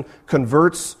person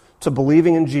converts to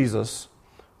believing in Jesus,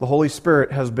 the Holy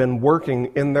Spirit has been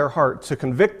working in their heart to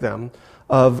convict them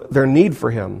of their need for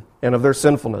Him and of their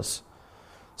sinfulness.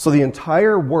 So the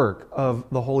entire work of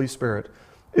the Holy Spirit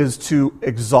is to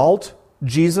exalt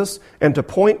Jesus and to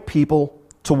point people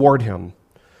toward Him.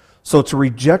 So to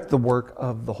reject the work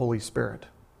of the Holy Spirit,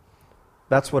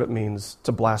 that's what it means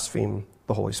to blaspheme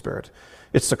the Holy Spirit.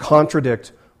 It's to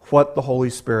contradict what the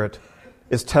Holy Spirit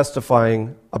is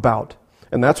testifying about.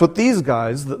 And that's what these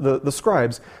guys, the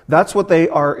scribes, that's what they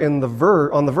are on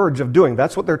the verge of doing.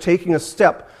 That's what they're taking a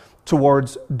step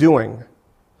towards doing.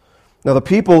 Now, the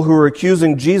people who are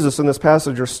accusing Jesus in this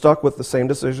passage are stuck with the same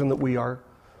decision that we are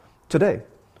today.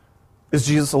 Is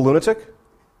Jesus a lunatic?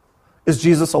 Is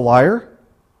Jesus a liar?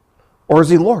 Or is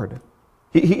He Lord?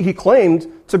 He claimed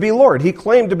to be Lord. He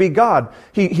claimed to be God.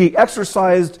 He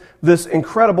exercised this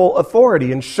incredible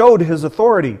authority and showed His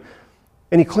authority.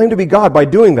 And He claimed to be God by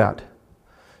doing that.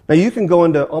 Now, you can go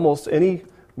into almost any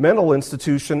mental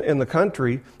institution in the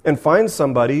country and find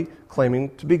somebody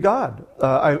claiming to be God.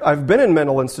 I've been in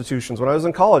mental institutions. When I was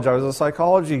in college, I was a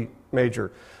psychology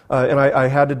major. And I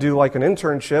had to do like an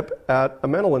internship at a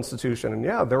mental institution. And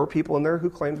yeah, there were people in there who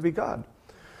claimed to be God.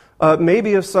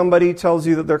 Maybe if somebody tells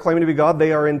you that they're claiming to be God,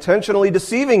 they are intentionally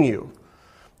deceiving you.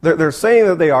 They're saying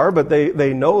that they are, but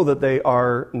they know that they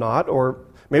are not. Or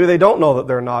maybe they don't know that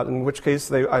they're not, in which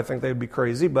case I think they'd be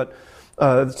crazy. But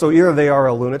so either they are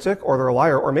a lunatic or they're a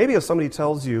liar. Or maybe if somebody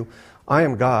tells you, I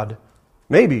am God,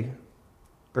 maybe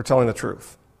they're telling the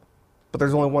truth. But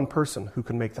there's only one person who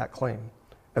can make that claim,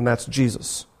 and that's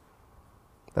Jesus.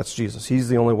 That's Jesus. He's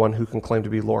the only one who can claim to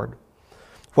be Lord.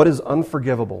 What is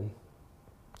unforgivable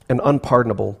and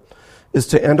unpardonable is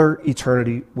to enter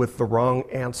eternity with the wrong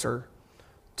answer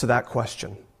to that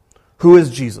question. Who is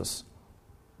Jesus?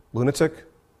 Lunatic,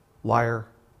 liar,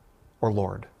 or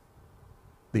Lord?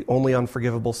 The only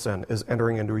unforgivable sin is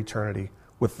entering into eternity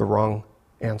with the wrong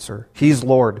answer. He's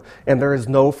Lord, and there is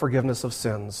no forgiveness of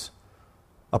sins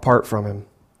apart from Him.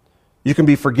 You can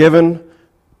be forgiven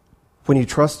when you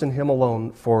trust in Him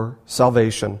alone for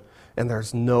salvation, and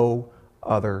there's no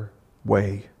other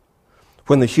way.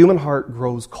 When the human heart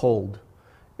grows cold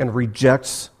and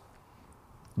rejects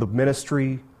the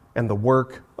ministry and the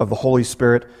work of the Holy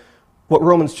Spirit, what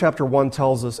Romans chapter 1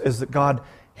 tells us is that God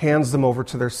hands them over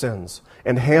to their sins,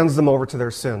 and hands them over to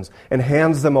their sins, and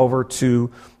hands them over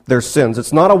to their sins.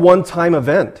 It's not a one-time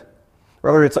event.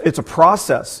 Rather, it's a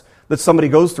process that somebody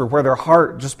goes through where their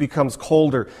heart just becomes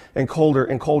colder and colder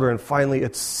and colder, and finally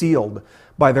it's sealed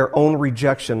by their own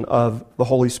rejection of the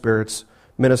Holy Spirit's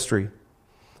ministry.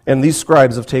 And these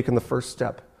scribes have taken the first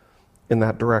step in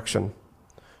that direction.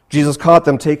 Jesus caught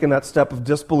them taking that step of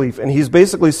disbelief, and He's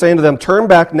basically saying to them, turn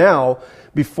back now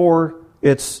before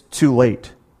it's too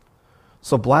late.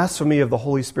 So blasphemy of the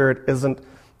Holy Spirit isn't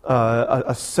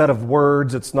a set of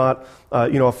words. It's not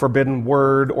a forbidden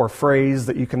word or phrase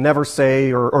that you can never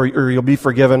say or you'll be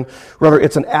forgiven. Rather,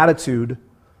 it's an attitude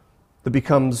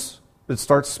that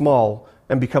starts small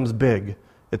and becomes big.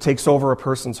 It takes over a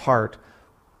person's heart.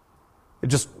 It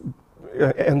just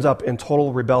ends up in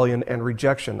total rebellion and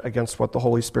rejection against what the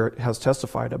Holy Spirit has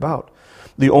testified about.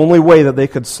 The only way that they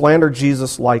could slander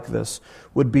Jesus like this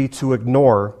would be to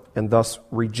ignore and thus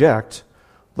reject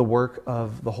the work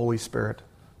of the Holy Spirit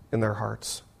in their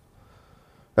hearts.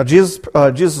 Now,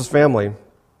 Jesus' family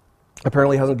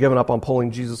apparently hasn't given up on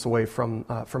pulling Jesus away from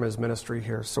His ministry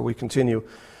here. So we continue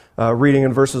reading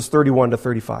in verses 31 to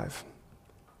 35.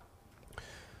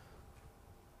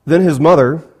 Then His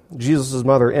mother, Jesus'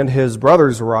 mother, and His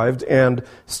brothers arrived, and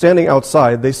standing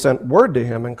outside, they sent word to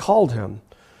Him and called Him.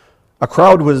 A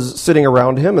crowd was sitting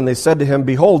around Him, and they said to Him,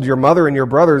 "Behold, your mother and your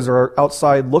brothers are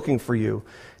outside looking for you."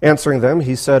 Answering them,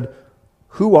 He said,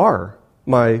 "Who are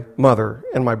my mother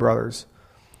and my brothers?"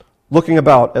 Looking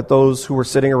about at those who were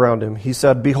sitting around Him, He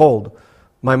said, "Behold,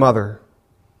 my mother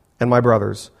and my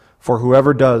brothers, for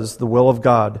whoever does the will of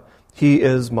God, he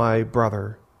is my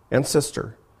brother and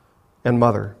sister and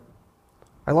mother."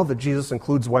 I love that Jesus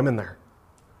includes women there.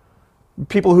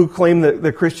 People who claim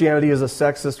that Christianity is a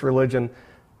sexist religion,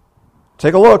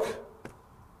 take a look.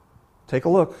 Take a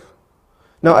look.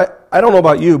 Now, I don't know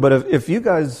about you, but if you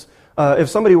guys, if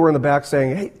somebody were in the back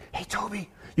saying, hey, Toby,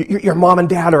 your mom and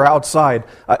dad are outside,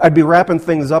 I'd be wrapping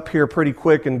things up here pretty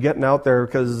quick and getting out there,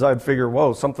 because I'd figure,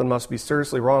 whoa, something must be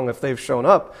seriously wrong if they've shown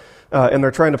up and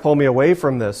they're trying to pull me away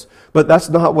from this. But that's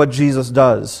not what Jesus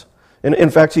does. And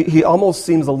in fact, he almost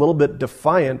seems a little bit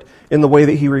defiant in the way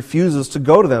that He refuses to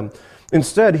go to them.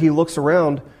 Instead, He looks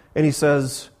around and He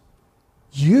says,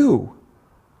 "You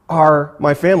are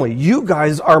my family. You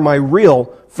guys are my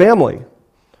real family."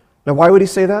 Now, why would He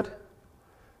say that?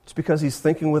 It's because He's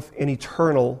thinking with an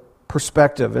eternal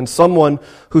perspective, and someone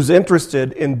who's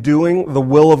interested in doing the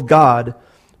will of God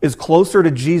is closer to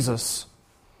Jesus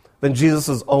than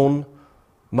Jesus' own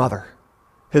mother,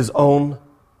 His own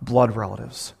blood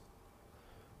relatives.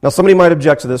 Now, somebody might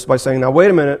object to this by saying, now, wait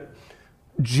a minute,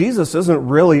 Jesus isn't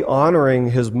really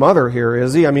honoring His mother here,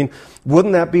 is He? I mean,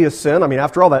 wouldn't that be a sin? I mean,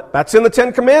 after all, that's in the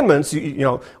Ten Commandments, you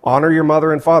know, honor your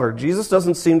mother and father. Jesus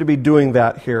doesn't seem to be doing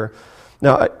that here.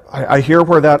 Now, I hear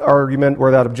where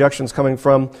that objection's coming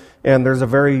from, and there's a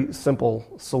very simple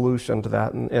solution to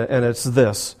that, and it's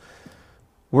this.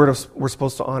 We're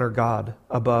supposed to honor God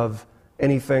above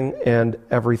anything and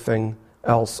everything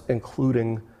else,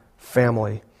 including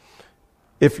family.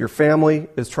 If your family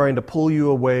is trying to pull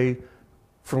you away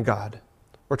from God,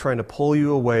 or trying to pull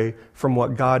you away from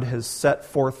what God has set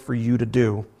forth for you to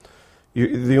do,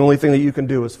 the only thing that you can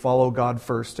do is follow God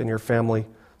first and your family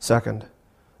second.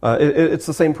 It's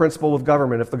the same principle with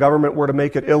government. If the government were to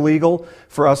make it illegal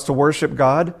for us to worship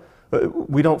God,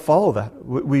 we don't follow that.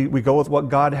 We go with what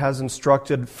God has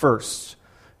instructed first,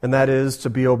 and that is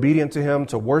to be obedient to Him,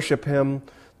 to worship Him,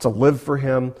 to live for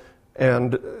Him,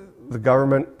 and the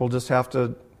government will just have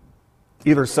to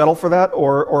either settle for that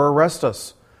or arrest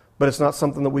us. But it's not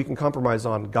something that we can compromise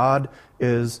on. God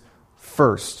is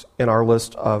first in our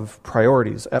list of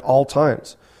priorities at all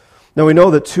times. Now, we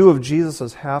know that two of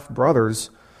Jesus' half-brothers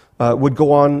would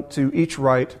go on to each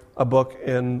write a book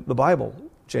in the Bible,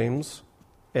 James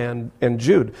and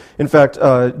Jude. In fact,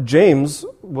 James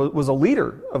was a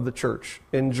leader of the church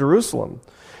in Jerusalem.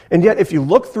 And yet, if you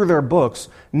look through their books,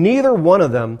 neither one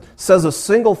of them says a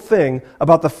single thing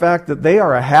about the fact that they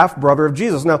are a half-brother of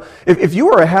Jesus. Now, if you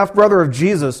were a half-brother of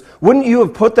Jesus, wouldn't you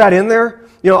have put that in there?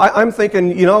 You know, I'm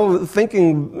thinking, in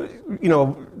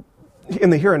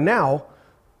the here and now,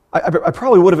 I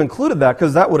probably would have included that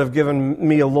because that would have given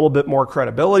me a little bit more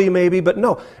credibility maybe, but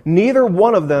no, neither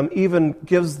one of them even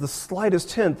gives the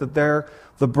slightest hint that they're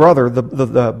the brother,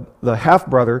 the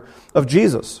half-brother of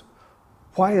Jesus.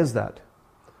 Why is that?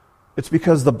 It's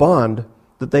because the bond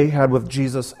that they had with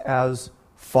Jesus as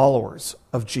followers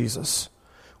of Jesus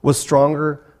was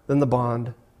stronger than the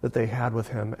bond that they had with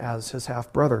him as his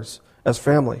half-brothers, as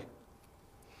family.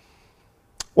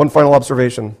 One final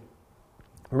observation.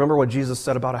 Remember what Jesus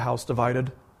said about a house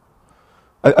divided?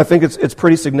 I think it's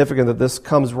pretty significant that this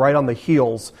comes right on the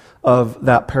heels of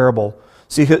that parable.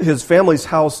 See, his family's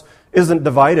house isn't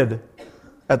divided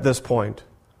at this point.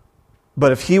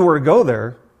 But if he were to go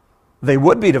there, they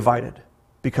would be divided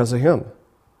because of him.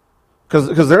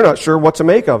 Because they're not sure what to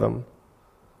make of him.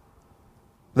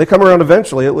 They come around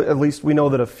eventually. At least we know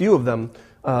that a few of them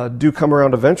do come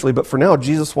around eventually. But for now,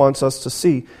 Jesus wants us to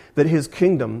see that his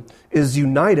kingdom is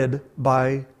united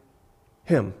by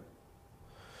him.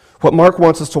 What Mark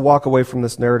wants us to walk away from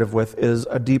this narrative with is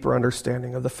a deeper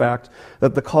understanding of the fact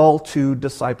that the call to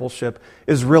discipleship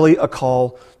is really a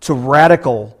call to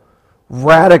radical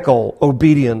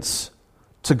obedience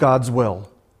to God's will.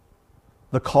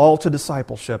 The call to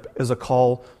discipleship is a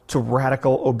call to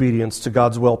radical obedience to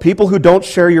God's will. People who don't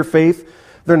share your faith,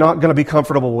 they're not going to be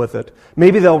comfortable with it.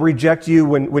 Maybe they'll reject you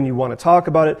when you want to talk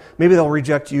about it. Maybe they'll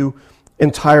reject you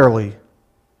entirely.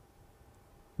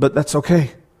 But that's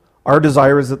okay. Our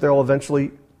desire is that they'll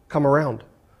eventually come around.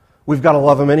 We've got to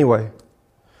love them anyway.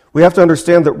 We have to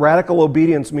understand that radical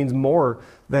obedience means more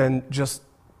than just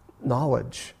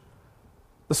knowledge.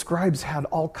 The scribes had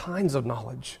all kinds of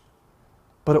knowledge,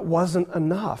 but it wasn't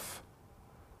enough.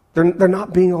 They're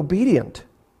not being obedient.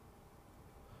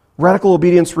 Radical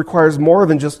obedience requires more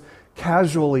than just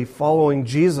casually following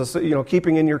Jesus,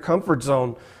 keeping in your comfort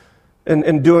zone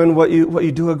and doing what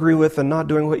you do agree with and not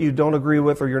doing what you don't agree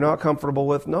with or you're not comfortable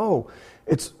with. No,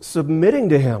 it's submitting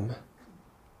to him.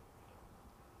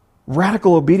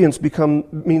 Radical obedience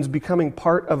means becoming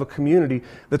part of a community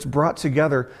that's brought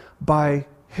together by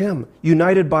him,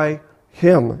 united by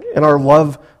him and our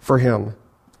love for him.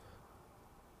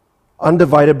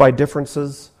 Undivided by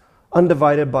differences,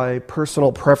 undivided by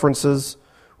personal preferences,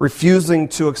 refusing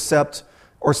to accept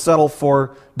or settle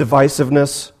for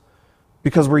divisiveness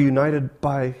because we're united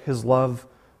by his love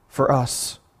for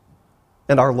us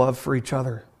and our love for each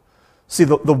other. See,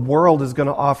 the world is going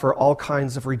to offer all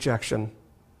kinds of rejection,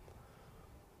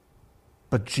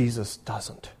 but Jesus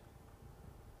doesn't.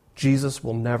 Jesus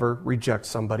will never reject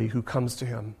somebody who comes to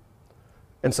him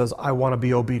and says, I want to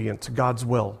be obedient to God's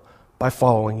will by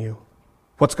following you.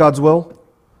 What's God's will?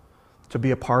 To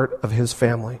be a part of his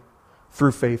family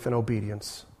through faith and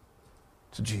obedience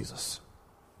to Jesus.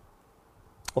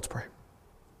 Let's pray.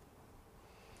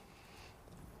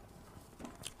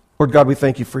 Lord God, we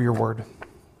thank you for your word.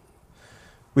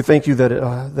 We thank you that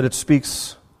it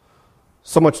speaks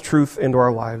so much truth into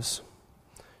our lives.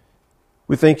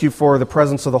 We thank you for the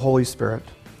presence of the Holy Spirit,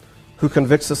 who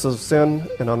convicts us of sin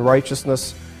and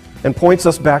unrighteousness and points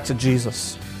us back to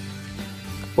Jesus.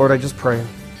 Lord, I just pray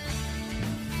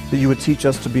that you would teach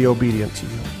us to be obedient to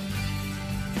you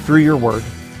through your word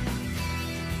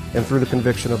and through the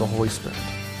conviction of the Holy Spirit.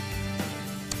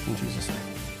 In Jesus' name,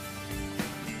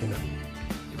 amen.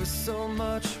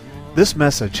 This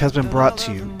message has been brought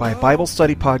to you by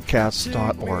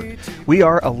BibleStudyPodcasts.org. We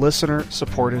are a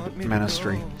listener-supported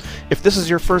ministry. If this is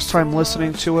your first time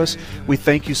listening to us, we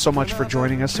thank you so much for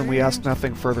joining us and we ask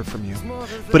nothing further from you.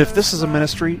 But if this is a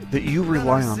ministry that you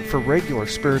rely on for regular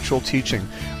spiritual teaching,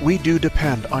 we do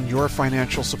depend on your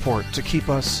financial support to keep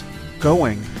us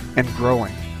going and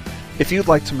growing. If you'd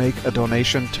like to make a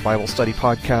donation to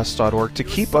BibleStudyPodcasts.org to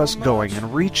keep us going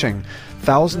and reaching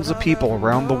thousands of people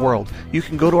around the world, you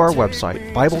can go to our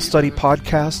website,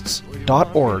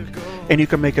 BibleStudyPodcasts.org, and you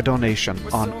can make a donation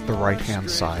on the right-hand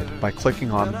side by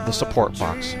clicking on the support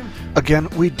box. Again,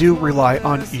 we do rely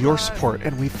on your support,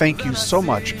 and we thank you so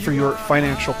much for your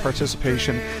financial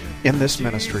participation in this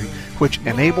ministry, which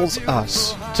enables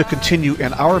us to continue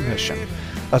in our mission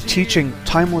of teaching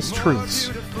timeless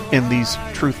truths in these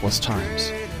truthless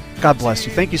times. God bless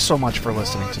you. Thank you so much for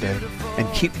listening today,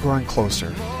 and keep growing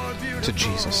closer to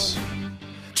Jesus.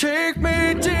 Take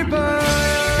me deeper.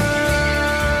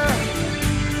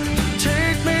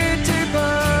 Take me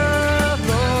deeper,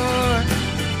 Lord.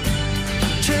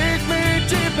 Take me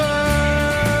deeper.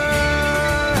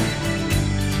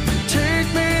 Take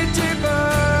me deeper,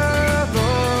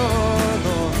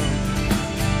 Lord.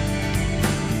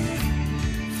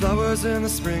 Flowers in the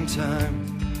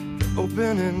springtime, they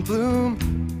open and bloom.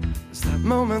 It's that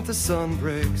moment the sun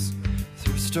breaks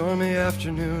through a stormy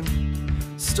afternoon.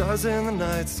 Stars in the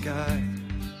night sky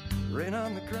rain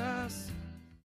on the grass.